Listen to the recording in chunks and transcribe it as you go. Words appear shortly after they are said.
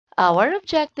Our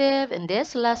objective in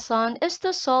this lesson is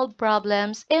to solve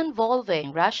problems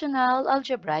involving rational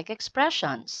algebraic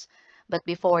expressions. But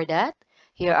before that,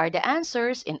 here are the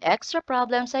answers in extra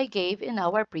problems I gave in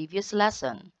our previous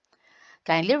lesson.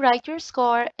 Kindly write your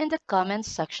score in the comments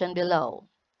section below.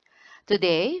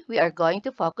 Today, we are going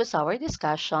to focus our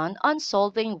discussion on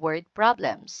solving word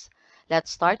problems. Let's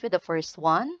start with the first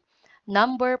one,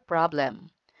 number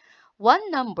problem. One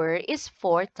number is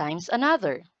 4 times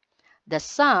another. The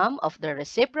sum of the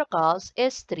reciprocals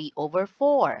is 3 over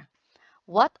 4.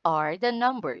 What are the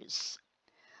numbers?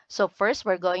 So first,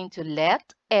 we're going to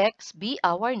let x be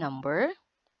our number.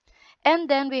 And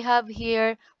then we have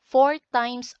here 4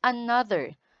 times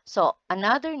another. So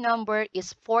another number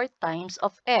is 4 times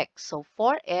of x. So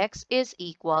 4x is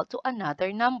equal to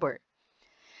another number.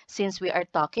 Since we are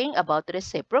talking about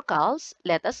reciprocals,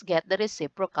 let us get the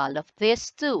reciprocal of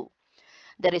these two.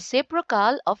 The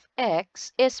reciprocal of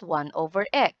x is 1 over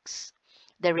x.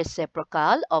 The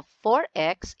reciprocal of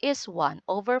 4x is 1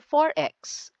 over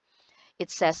 4x. It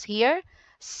says here,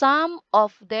 sum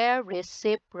of their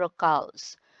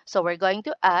reciprocals. So we're going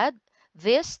to add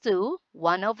these two,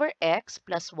 1 over x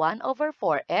plus 1 over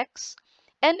 4x,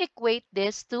 and equate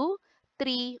this to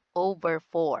 3 over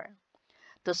 4.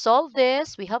 To solve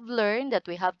this, we have learned that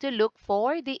we have to look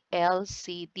for the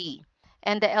LCD.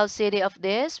 And the LCD of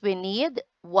this, we need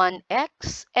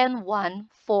 1x and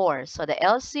 4. So the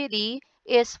LCD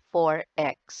is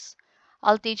 4x.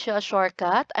 I'll teach you a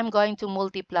shortcut. I'm going to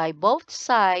multiply both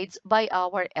sides by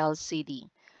our LCD.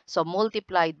 So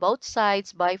multiply both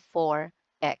sides by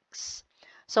 4x.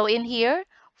 So in here,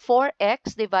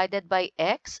 4x divided by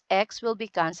x will be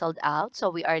cancelled out. So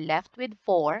we are left with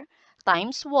 4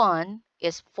 times 1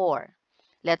 is 4.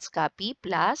 Let's copy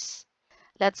plus.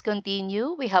 Let's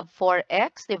continue. We have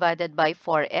 4x divided by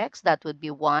 4x. That would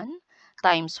be 1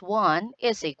 times 1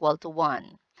 is equal to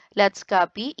 1. Let's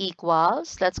copy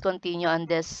equals. Let's continue on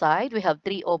this side. We have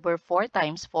 3 over 4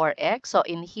 times 4x. So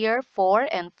in here, 4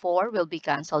 and 4 will be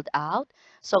cancelled out.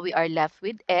 So we are left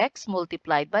with x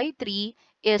multiplied by 3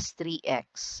 is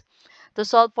 3x. To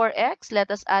solve for x,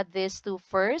 let us add these two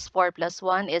first. 4 plus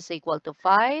 1 is equal to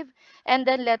 5. And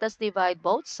then let us divide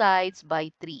both sides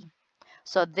by 3.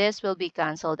 So this will be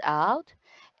cancelled out.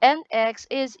 And x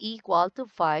is equal to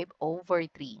 5 over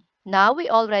 3. Now we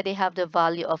already have the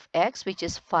value of x, which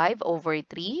is 5 over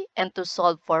 3. And to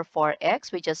solve for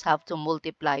 4x, we just have to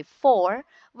multiply 4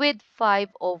 with 5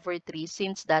 over 3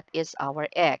 since that is our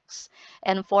x.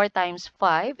 And 4 times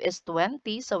 5 is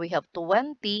 20, so we have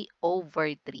 20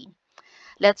 over 3.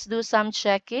 Let's do some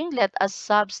checking. Let us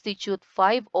substitute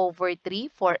 5 over 3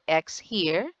 for x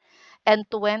here and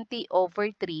 20 over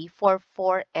 3 for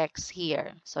 4x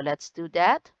here. So let's do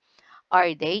that.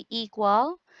 Are they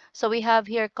equal? So we have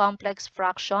here complex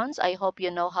fractions. I hope you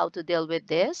know how to deal with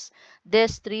this.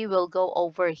 This 3 will go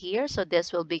over here, so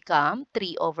this will become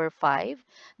 3 over 5.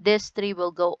 This 3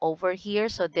 will go over here,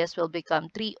 so this will become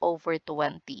 3 over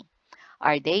 20.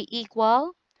 Are they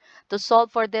equal? To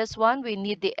solve for this one, we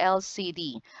need the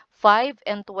LCD. 5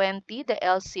 and 20, the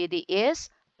LCD is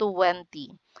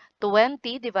 20.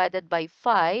 20 divided by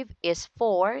 5 is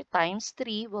 4 times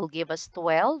 3 will give us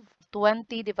 12.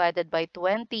 20 divided by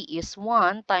 20 is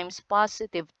 1 times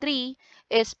positive 3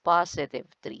 is positive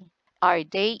 3. Are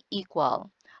they equal?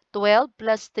 12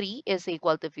 plus 3 is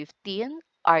equal to 15.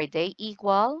 Are they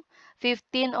equal?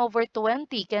 15 over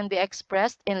 20 can be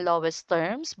expressed in lowest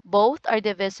terms. Both are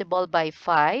divisible by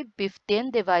 5.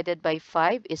 15 divided by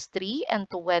 5 is 3 and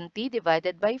 20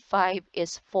 divided by 5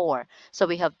 is 4. So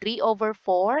we have 3 over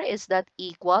 4. Is that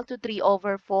equal to 3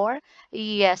 over 4?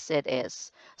 Yes, it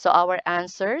is. So our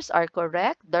answers are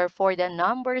correct. Therefore, the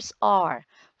numbers are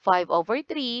 5 over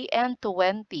 3 and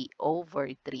 20 over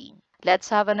 3. Let's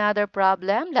have another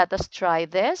problem. Let us try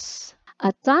this.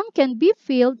 A tank can be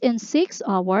filled in 6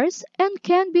 hours and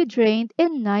can be drained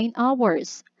in 9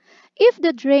 hours. If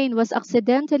the drain was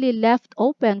accidentally left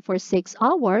open for 6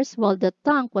 hours while the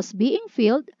tank was being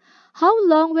filled, how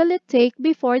long will it take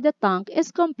before the tank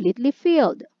is completely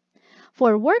filled?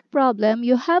 For work problem,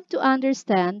 you have to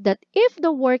understand that if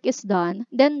the work is done,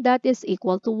 then that is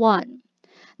equal to 1.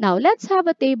 Now let's have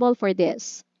a table for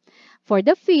this. For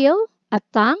the fill, a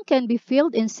tank can be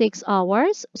filled in 6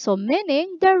 hours, so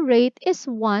meaning the rate is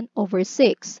 1 over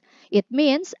 6. It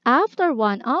means after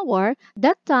 1 hour,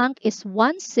 the tank is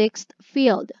 1/6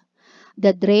 filled.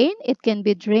 The drain, it can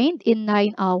be drained in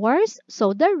 9 hours,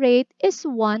 so the rate is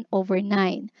 1 over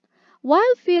 9.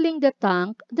 While filling the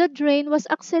tank, the drain was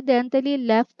accidentally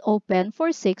left open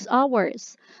for 6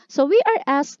 hours. So we are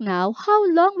asked now, how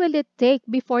long will it take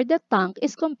before the tank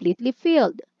is completely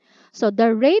filled? So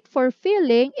the rate for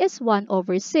filling is 1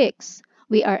 over 6.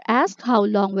 We are asked how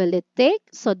long will it take,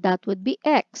 so that would be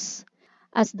x.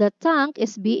 As the tank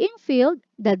is being filled,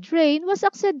 the drain was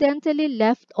accidentally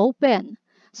left open.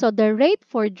 So the rate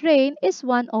for drain is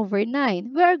 1 over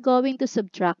 9. We are going to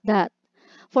subtract that.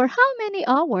 For how many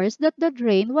hours that the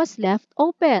drain was left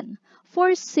open?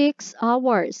 For 6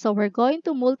 hours. So we're going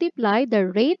to multiply the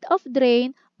rate of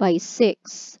drain by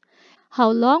 6.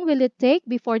 How long will it take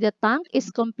before the tank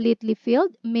is completely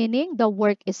filled, meaning the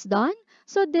work is done?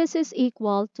 So this is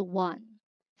equal to 1.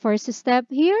 First step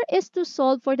here is to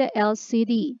solve for the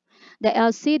LCD. The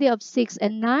LCD of 6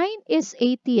 and 9 is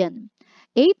 18.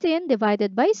 18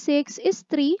 divided by 6 is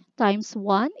 3 times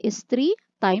 1 is 3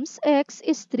 times x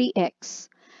is 3x.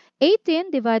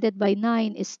 18 divided by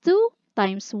 9 is 2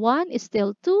 times 1 is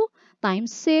still 2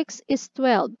 times 6 is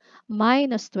 12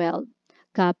 minus 12.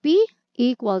 Copy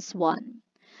equals 1.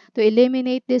 To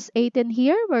eliminate this 18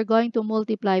 here, we're going to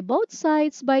multiply both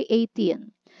sides by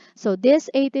 18. So this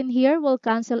 18 here will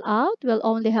cancel out. We'll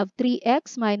only have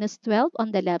 3x minus 12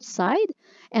 on the left side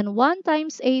and 1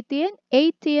 times 18,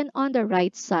 18 on the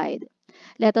right side.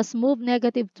 Let us move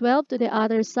negative 12 to the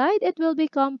other side. It will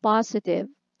become positive.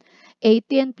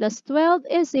 18 plus 12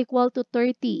 is equal to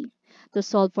 30. To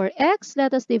solve for x,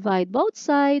 let us divide both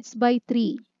sides by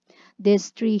 3. This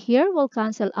 3 here will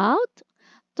cancel out.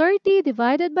 30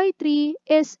 divided by 3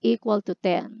 is equal to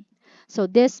 10. So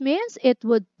this means it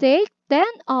would take 10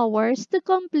 hours to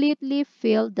completely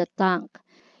fill the tank.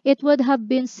 It would have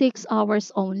been 6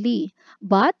 hours only.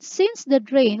 But since the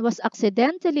drain was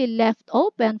accidentally left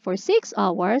open for 6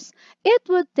 hours, it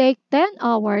would take 10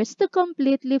 hours to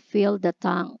completely fill the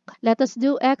tank. Let us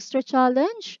do extra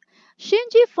challenge.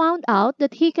 Shinji found out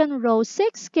that he can row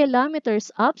 6 kilometers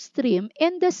upstream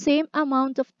in the same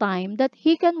amount of time that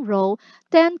he can row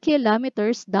 10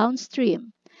 kilometers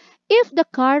downstream. If the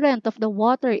current of the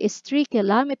water is 3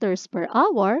 kilometers per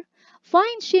hour,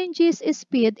 find Shinji's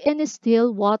speed in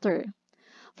still water.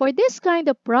 For this kind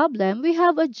of problem, we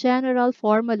have a general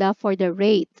formula for the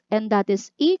rate, and that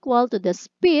is equal to the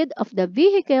speed of the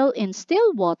vehicle in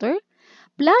still water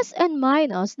plus and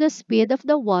minus the speed of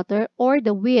the water or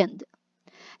the wind.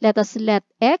 Let us let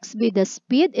x be the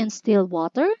speed in still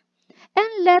water and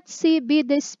let c be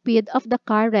the speed of the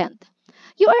current.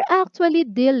 You are actually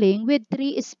dealing with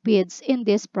three speeds in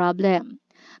this problem.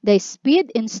 The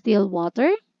speed in still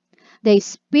water, the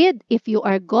speed if you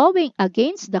are going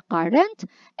against the current,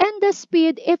 and the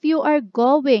speed if you are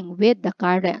going with the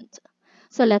current.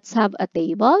 So let's have a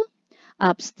table.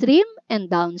 Upstream and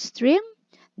downstream,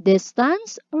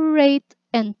 distance, rate,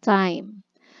 and time.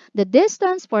 The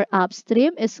distance for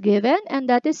upstream is given and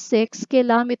that is 6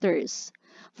 kilometers.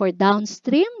 For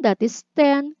downstream, that is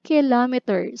 10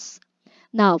 kilometers.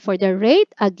 Now, for the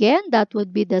rate, again, that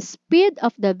would be the speed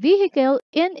of the vehicle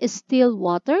in still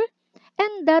water,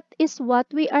 and that is what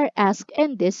we are asked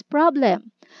in this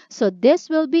problem. So this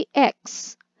will be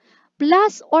x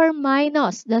plus or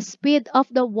minus the speed of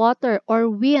the water or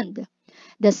wind.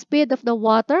 The speed of the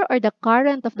water or the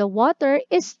current of the water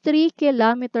is 3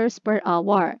 kilometers per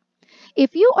hour.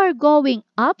 If you are going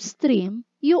upstream,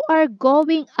 you are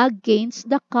going against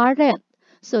the current.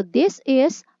 So this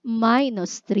is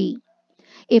minus 3.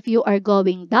 If you are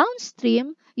going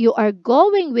downstream, you are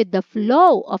going with the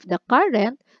flow of the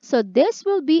current. So this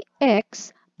will be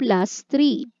x plus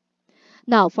 3.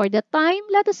 Now, for the time,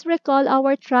 let us recall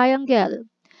our triangle.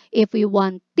 If we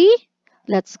want t,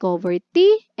 let's cover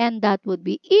t, and that would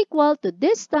be equal to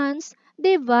distance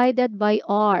divided by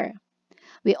r.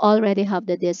 We already have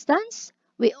the distance.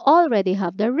 We already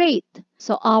have the rate.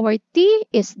 So our t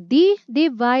is d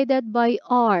divided by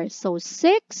r. So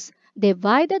 6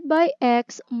 divided by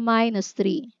x minus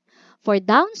 3. For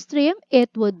downstream, it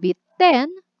would be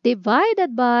 10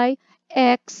 divided by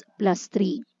x plus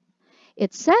 3.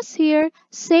 It says here,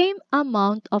 same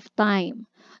amount of time.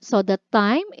 So the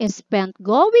time is spent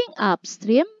going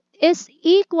upstream is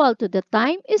equal to the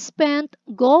time is spent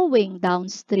going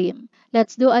downstream.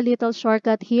 Let's do a little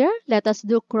shortcut here. Let us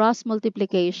do cross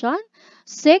multiplication.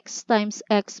 6 times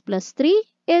x plus 3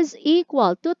 is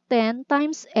equal to 10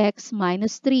 times x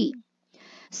minus 3.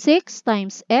 6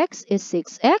 times x is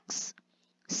 6x.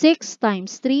 6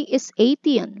 times 3 is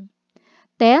 18.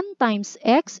 10 times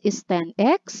x is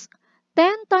 10x.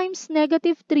 10 times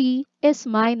negative 3 is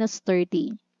minus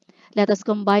 30. Let us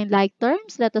combine like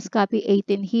terms. Let us copy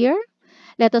 18 here.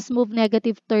 Let us move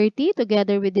negative 30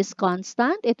 together with this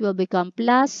constant. It will become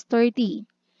plus 30.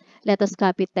 Let us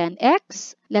copy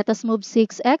 10x. Let us move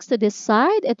 6x to this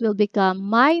side. It will become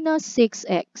minus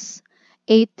 6x.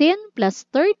 18 plus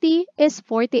 30 is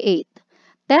 48.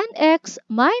 10x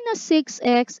minus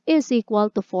 6x is equal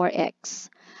to 4x.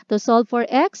 To solve for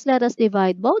x, let us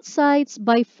divide both sides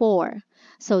by 4.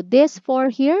 So this 4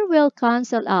 here will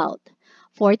cancel out.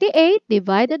 48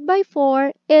 divided by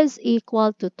 4 is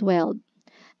equal to 12.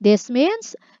 This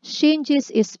means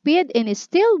Shinji's speed in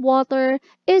still water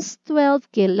is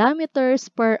 12 kilometers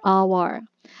per hour.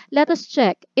 Let us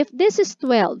check if this is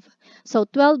 12. So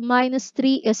 12 minus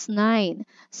 3 is 9.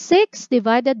 6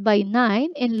 divided by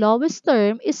 9 in lowest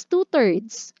term is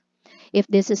 2/3. If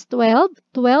this is 12,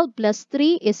 12 plus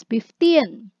 3 is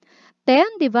 15. 10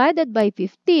 divided by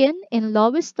 15 in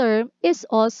lowest term is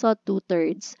also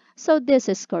 2/3. So this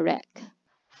is correct.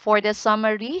 For the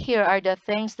summary, here are the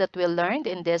things that we learned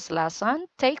in this lesson.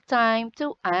 Take time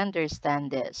to understand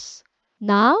this.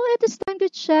 Now it is time to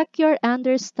check your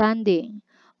understanding.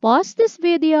 Pause this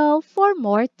video for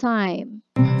more time.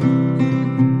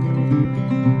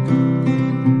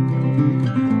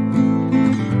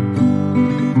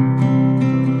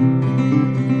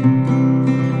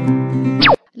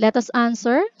 Let us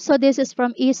answer. So this is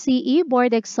from ECE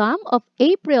board exam of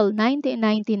April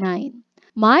 1999.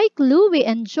 Mike, Louie,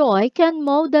 and Joy can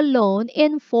mow the lawn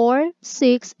in 4,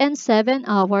 6, and 7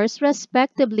 hours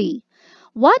respectively.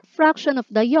 What fraction of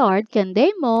the yard can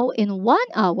they mow in 1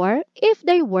 hour if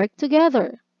they work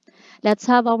together? Let's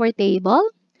have our table.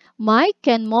 Mike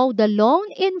can mow the lawn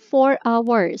in 4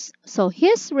 hours, so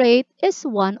his rate is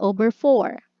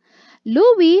 1/4.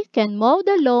 Louis can mow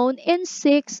the lawn in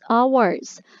 6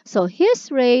 hours, so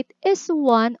his rate is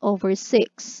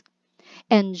 1/6.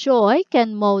 And Joy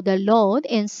can mow the lawn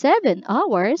in 7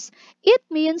 hours. It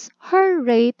means her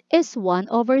rate is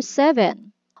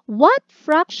 1/7. What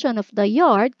fraction of the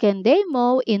yard can they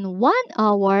mow in 1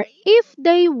 hour if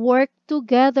they work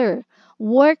together?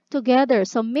 Work together.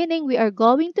 So meaning we are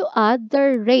going to add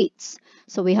their rates.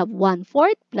 So we have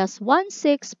 1/4 plus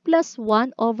 1/6 plus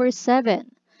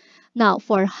 1/7. Now,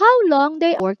 for how long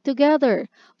they work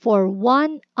together? For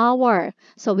 1 hour.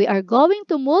 So we are going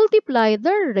to multiply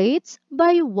their rates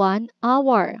by 1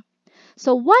 hour.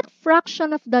 So what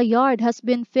fraction of the yard has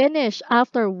been finished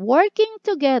after working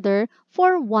together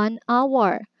for 1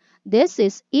 hour? This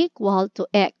is equal to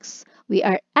x. We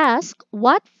are asked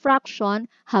what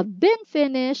fraction have been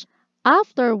finished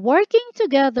after working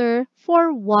together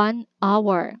for 1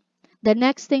 hour. The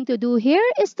next thing to do here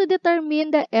is to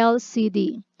determine the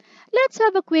LCD. Let's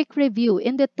have a quick review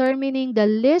in determining the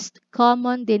least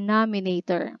common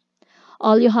denominator.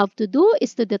 All you have to do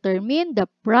is to determine the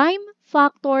prime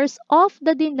factors of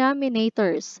the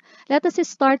denominators. Let us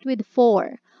start with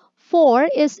 4. 4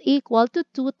 is equal to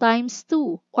 2 times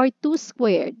 2 or 2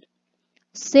 squared.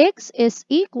 6 is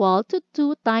equal to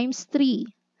 2 times 3.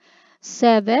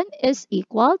 7 is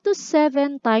equal to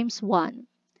 7 times 1.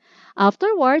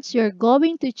 Afterwards, you're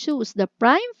going to choose the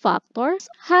prime factors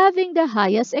having the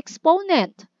highest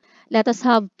exponent. Let us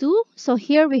have 2. So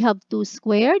here we have 2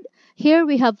 squared. Here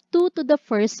we have 2 to the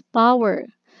first power.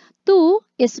 2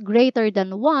 is greater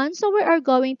than 1, so we are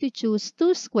going to choose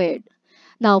 2 squared.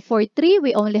 Now for 3,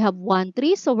 we only have 1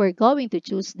 3, so we're going to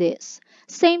choose this.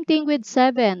 Same thing with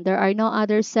 7. There are no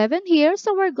other 7 here,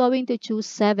 so we're going to choose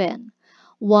 7.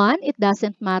 1, it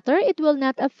doesn't matter. It will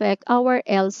not affect our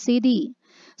LCD.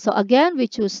 So again, we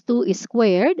choose 2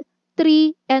 squared,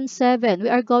 3, and 7. We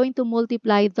are going to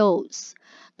multiply those.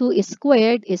 2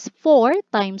 squared is 4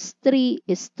 times 3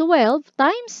 is 12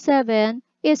 times 7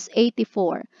 is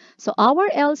 84. So our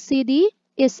LCD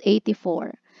is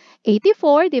 84.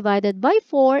 84 divided by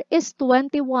 4 is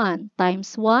 21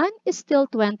 times 1 is still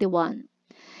 21.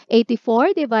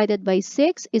 84 divided by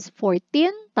 6 is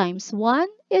 14 times 1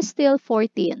 is still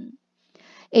 14.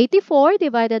 84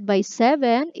 divided by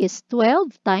 7 is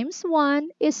 12 times 1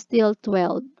 is still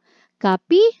 12.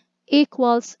 Copy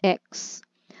equals x.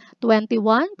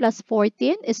 21 plus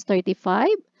 14 is 35.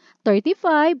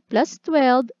 35 plus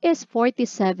 12 is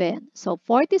 47. So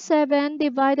 47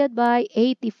 divided by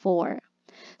 84.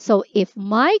 So if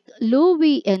Mike,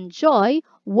 Louie, and Joy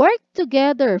work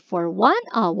together for 1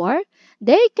 hour,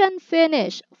 they can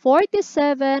finish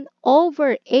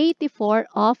 47/84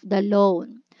 of the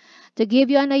loan. To give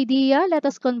you an idea, let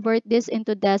us convert this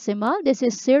into decimal. This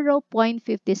is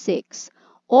 0.56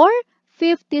 or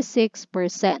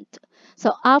 56%.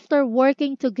 So after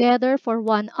working together for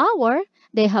 1 hour,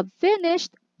 they have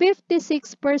finished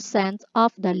 56%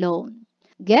 of the loan.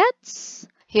 Gets?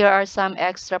 Here are some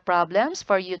extra problems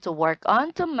for you to work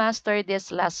on to master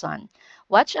this lesson.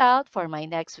 Watch out for my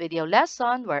next video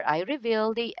lesson where I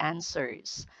reveal the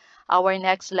answers. Our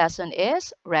next lesson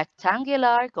is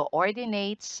rectangular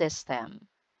coordinate system.